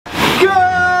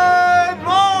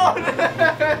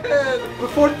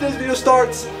before today's video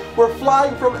starts, we're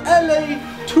flying from LA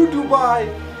to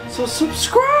Dubai, so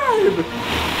subscribe!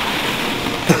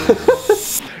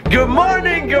 Good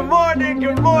morning, good morning,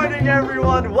 good morning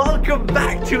everyone! Welcome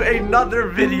back to another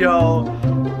video.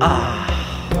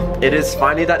 It is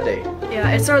finally that day.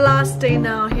 Yeah, it's our last day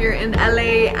now here in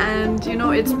LA, and you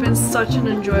know, it's been such an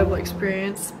enjoyable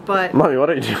experience, but Mommy, what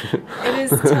are you doing?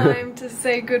 it is time to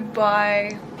say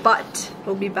goodbye, but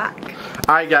we'll be back.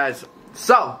 Alright guys,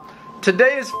 so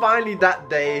today is finally that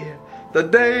day. The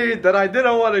day that I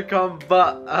didn't want to come,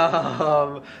 but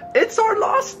it's our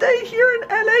last day here in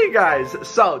LA, guys.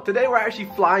 So today we're actually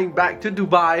flying back to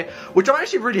Dubai, which I'm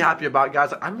actually really happy about,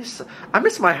 guys. I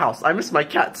miss my house, I miss my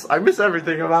cats, I miss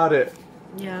everything about it.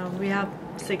 Yeah, we have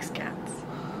 6 cats.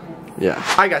 Yeah.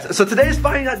 Alright guys, so today is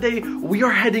finally that day. We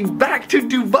are heading back to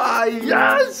Dubai,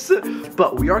 yes!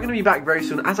 But we are going to be back very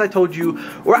soon. As I told you,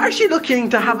 we're actually looking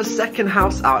to have a second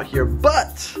house out here,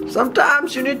 but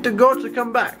sometimes you need to go to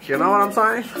come back, you know what I'm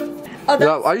saying? Oh,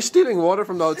 yeah, are you stealing water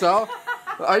from the hotel?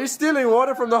 Are you stealing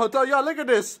water from the hotel? Yeah, look at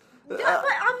this. Yeah,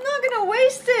 but I'm not gonna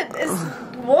waste it. It's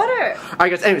water.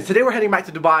 Alright guys, anyways, today we're heading back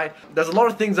to Dubai. There's a lot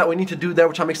of things that we need to do there,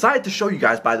 which I'm excited to show you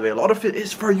guys, by the way. A lot of it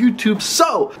is for YouTube.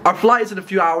 So, our flight is in a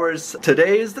few hours.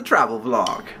 Today is the travel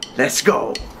vlog. Let's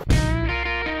go.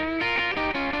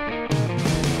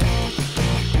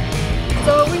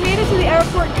 So we made it to the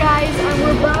airport, guys, and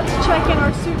we're about to check in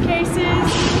our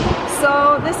suitcases.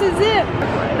 So this is it.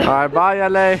 Alright, bye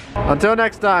LA. Until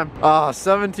next time.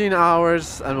 17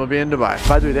 hours and we'll be in Dubai.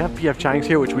 By the way, they have PF Chang's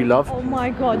here, which we love. Oh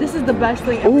my god, this is the best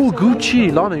thing ever. Oh,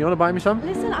 Gucci. Lana, you want to buy me some?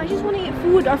 Listen, I just want to eat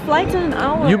food. Our flight's in an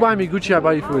hour. You buy me Gucci, I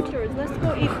buy you food. Afterwards, let's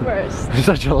go eat first. You're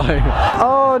such a liar.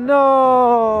 Oh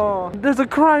no! There's a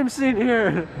crime scene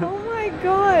here. Oh my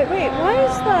god. Wait, what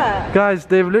is that? Guys,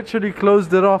 they've literally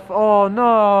closed it off. Oh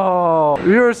no!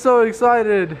 We were so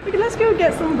excited. Okay, let's go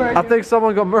get some burgers. I think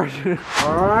someone got murdered.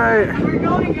 Alright. We're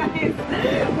going, guys.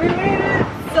 We made it.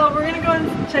 So we're gonna go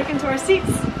and check into our seats.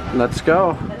 Let's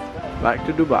go. Back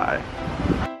to Dubai.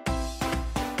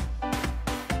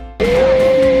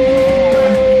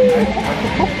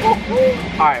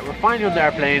 Alright, we're finally on the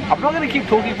airplane. I'm not gonna keep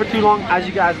talking for too long. As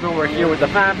you guys know, we're here with the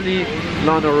family.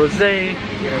 Lana Rose,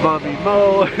 Mommy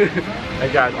Mo.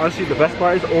 Hey guys, honestly the best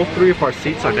part is all 3 of our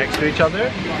seats are next to each other.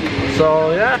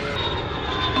 So yeah.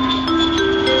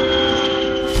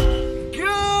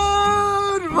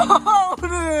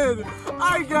 Morning!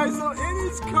 Alright guys, so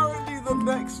it is currently the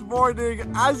next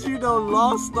morning. As you know,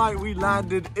 last night we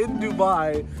landed in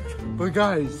Dubai. But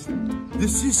guys,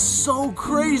 this is so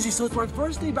crazy. So it's my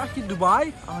first day back in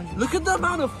Dubai. Look at the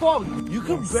amount of fog. You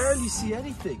can barely see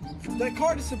anything. That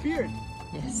car disappeared.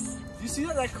 Yes. You see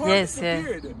that? That car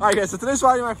disappeared. Yeah. Alright guys, so today's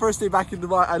finally my first day back in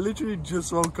Dubai. I literally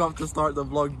just woke up to start the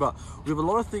vlog, but we have a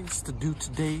lot of things to do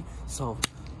today. So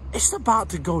it's about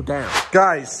to go down.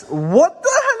 Guys, what the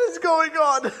hell is going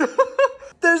on?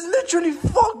 There's literally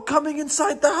fog coming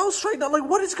inside the house right now. Like,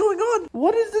 what is going on?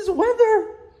 What is this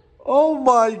weather? Oh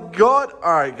my god.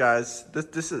 Alright guys,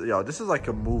 this is like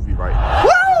a movie right now.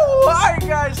 Woo! Alright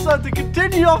guys, so to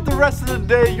continue off the rest of the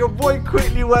day, your boy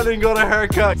quickly went and got a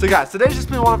haircut. So guys, today's just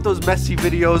been one of those messy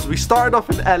videos. We started off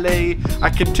in LA. I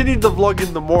continued the vlog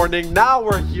in the morning. Now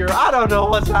we're here. I don't know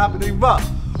what's happening, but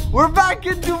we're back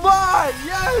in Dubai,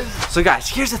 yes! So guys,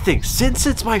 here's the thing. Since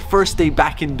it's my first day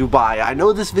back in Dubai, I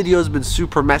know this video has been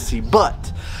super messy,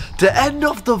 but to end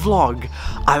off the vlog,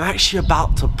 I'm actually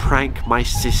about to prank my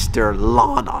sister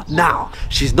Lana. Now,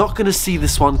 she's not gonna see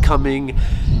this one coming.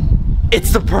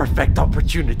 It's the perfect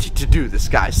opportunity to do this,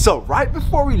 guys. So right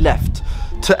before we left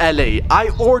to LA, I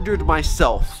ordered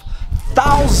myself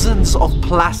thousands of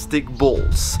plastic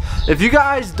balls. If you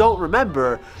guys don't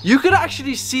remember, you could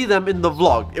actually see them in the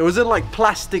vlog. It was in like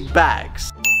plastic bags.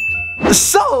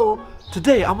 So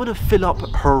today I'm gonna fill up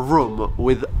her room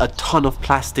with a ton of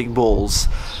plastic balls,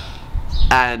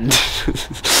 and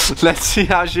let's see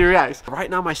how she reacts. Right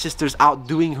now my sister's out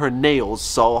doing her nails,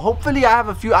 so hopefully I have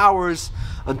a few hours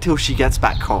until she gets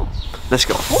back home. Let's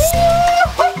go.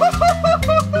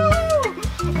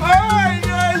 Alright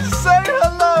guys, say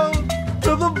hello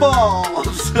to the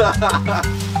balls.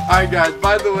 Alright guys,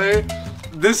 by the way,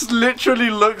 this literally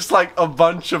looks like a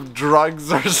bunch of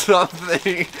drugs or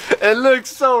something. It looks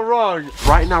so wrong.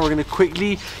 Right now we're gonna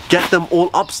quickly get them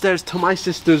all upstairs to my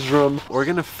sister's room. We're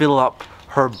gonna fill up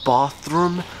her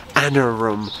bathroom and her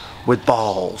room with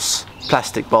balls.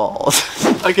 Plastic balls.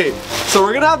 Okay, so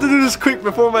we're gonna have to do this quick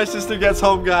before my sister gets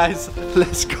home, guys.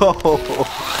 Let's go.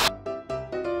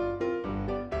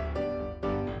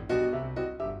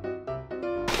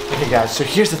 Okay guys, so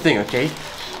here's the thing, okay?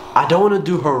 I don't want to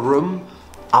do her room,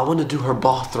 I want to do her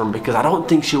bathroom because I don't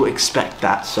think she'll expect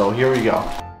that, so here we go.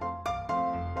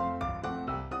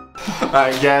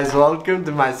 Alright guys, welcome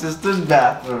to my sister's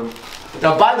bathroom.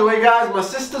 Now by the way guys, my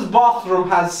sister's bathroom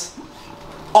has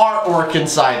artwork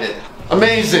inside it.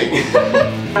 Amazing!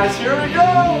 Guys, here we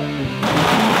go!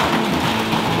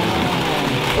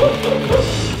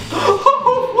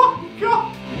 Oh my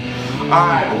god!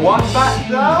 Alright, one back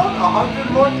down,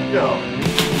 100 more to go.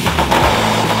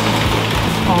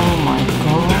 Oh my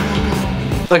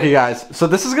god. Okay guys, so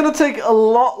this is gonna take a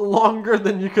lot longer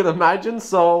than you could imagine,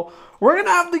 so we're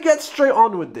gonna have to get straight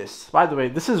on with this. By the way,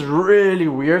 this is really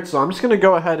weird, so I'm just gonna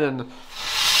go ahead and...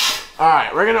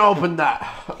 Alright, we're gonna open that.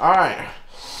 Alright,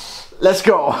 let's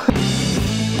go.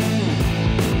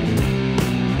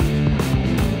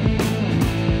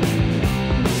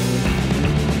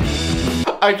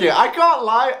 Okay, I can't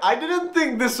lie, I didn't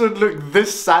think this would look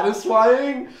this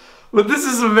satisfying, but this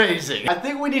is amazing. I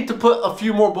think we need to put a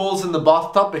few more bowls in the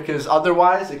bathtub because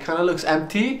otherwise it kind of looks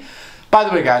empty. By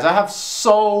the way guys, I have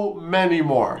so many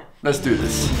more. Let's do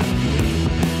this.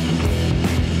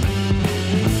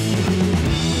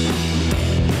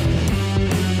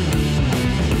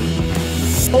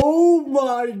 Oh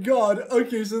my god.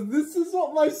 Okay, so this is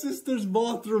what my sister's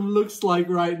bathroom looks like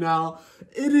right now.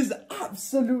 It is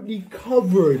absolutely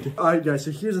covered. Alright guys,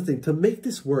 so here's the thing. To make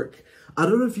this work, I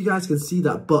don't know if you guys can see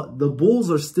that, but the balls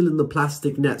are still in the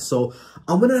plastic net. So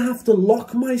I'm gonna have to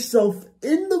lock myself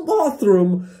in the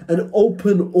bathroom and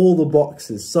open all the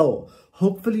boxes. So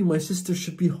hopefully my sister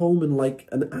should be home in like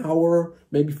an hour,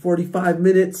 maybe 45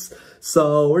 minutes.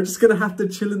 So we're just gonna have to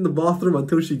chill in the bathroom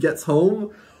until she gets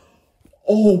home.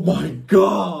 Oh my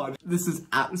god, this is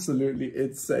absolutely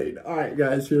insane. All right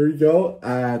guys, here we go.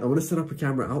 And I'm gonna set up a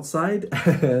camera outside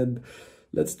and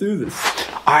let's do this.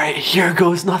 All right, here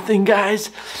goes nothing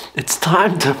guys. It's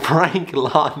time to prank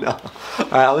Lana. All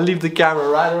right, I'll leave the camera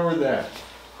right over there.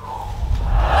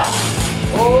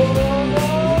 Oh yeah.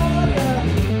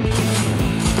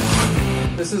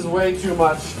 This is way too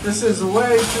much. This is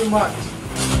way too much.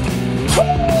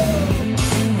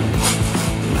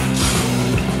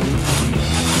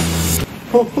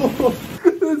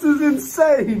 This is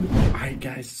insane. Alright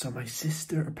guys, so my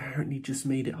sister apparently just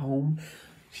made it home.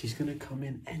 She's gonna come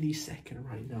in any second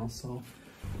right now, so...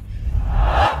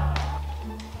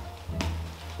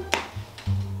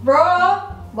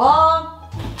 Bro! Mom!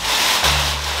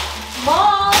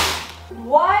 Mom!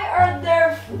 Why are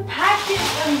there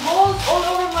packets and bowls all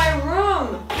over my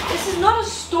room? This is not a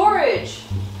storage.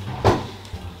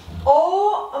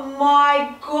 Oh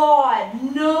my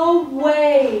god, no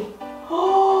way.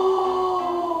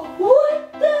 Oh,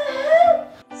 what the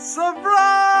hell?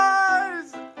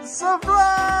 Surprise!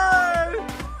 Surprise!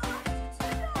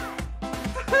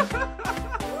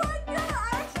 What the?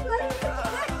 Actually,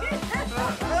 this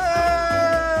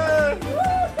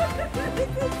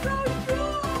is so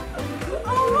cool.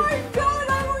 Oh my god,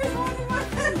 I always wanted one of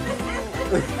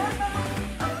this.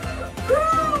 Bro,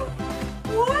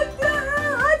 what the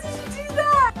hell? How did you do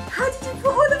that? How did you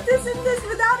put all of this in this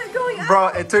without it going out? Bro,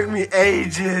 it took me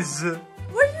ages.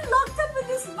 Were you locked up in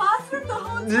this bathroom the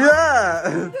whole time?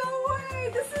 Yeah. No way,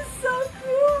 this is so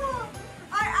cool.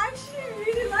 I actually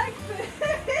really like this.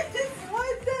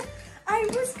 What the? I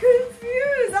was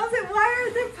confused. I was like, why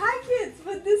are there packets?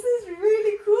 But this is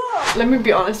really cool. Let me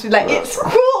be honest with you, like it's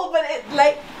cool, but it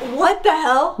like, what the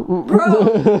hell? Bro.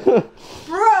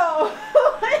 Bro.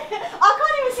 I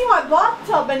can't even see my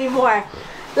bathtub anymore.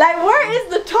 Like, where is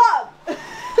the tub?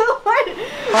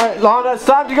 Alright, Lana, it's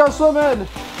time to go swimming.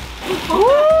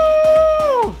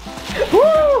 Woo!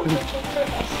 Woo!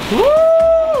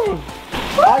 Woo!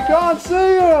 I can't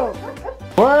see you.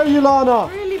 Where are you, Lana?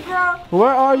 Really, bro?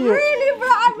 Where are you? Really, bro?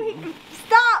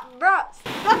 Stop, bro.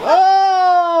 Stop.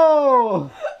 Oh!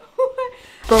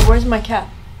 Bro, where's my cat?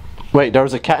 Wait, there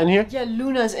was a cat in here? Yeah,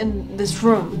 Luna's in this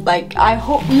room. Like, I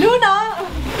hope... Luna!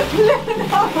 Luna,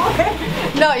 where?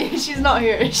 No, she's not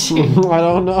here, is she? I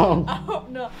don't know. I hope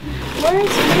not. Where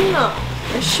is Luna?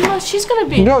 She's gonna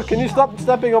be... No, can you stop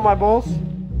stepping on my balls?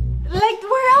 Like,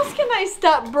 where else can I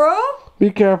step, bro?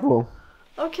 Be careful.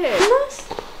 Okay.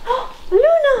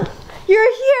 Luna!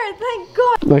 You're here, thank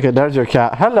God. Okay, there's your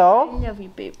cat. Hello. I love you,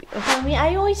 baby. Mommy,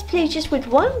 I always play just with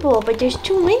one ball, but there's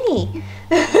too many.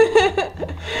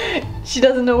 She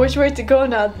doesn't know which way to go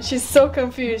now. She's so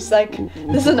confused. Like,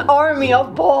 there's an army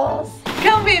of balls.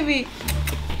 Come, baby.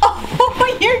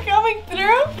 Oh, you're coming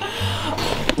through?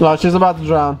 No, she's about to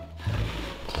drown.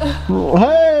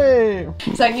 Hey!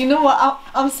 It's like, you know what?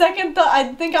 I'm second thought.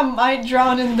 I think I might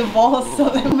drown in the balls, so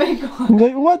let me go.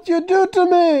 Like, what you do to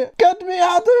me? Get me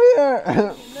out of here!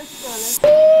 Let's go.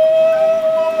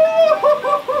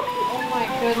 Oh my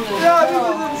goodness. Yeah, this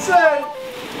is insane!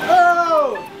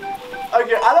 Oh!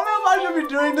 Okay, I don't know if I shouldn't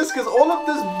be doing this because all of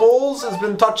this balls has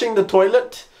been touching the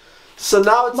toilet. So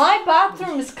now it's... My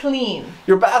bathroom is clean.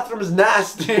 Your bathroom is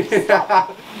nasty.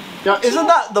 Yeah, isn't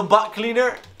that the butt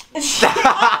cleaner?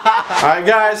 Alright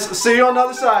guys, see you on the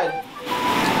other side.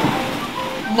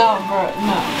 No, bro,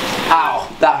 no. Ow,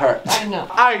 that hurt. I know.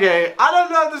 Okay, I don't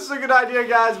know if this is a good idea,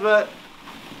 guys, but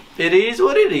it is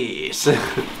what it is.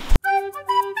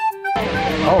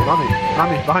 Oh,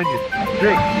 mommy, behind you.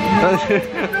 Drink.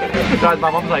 Guys, my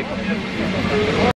mom's like...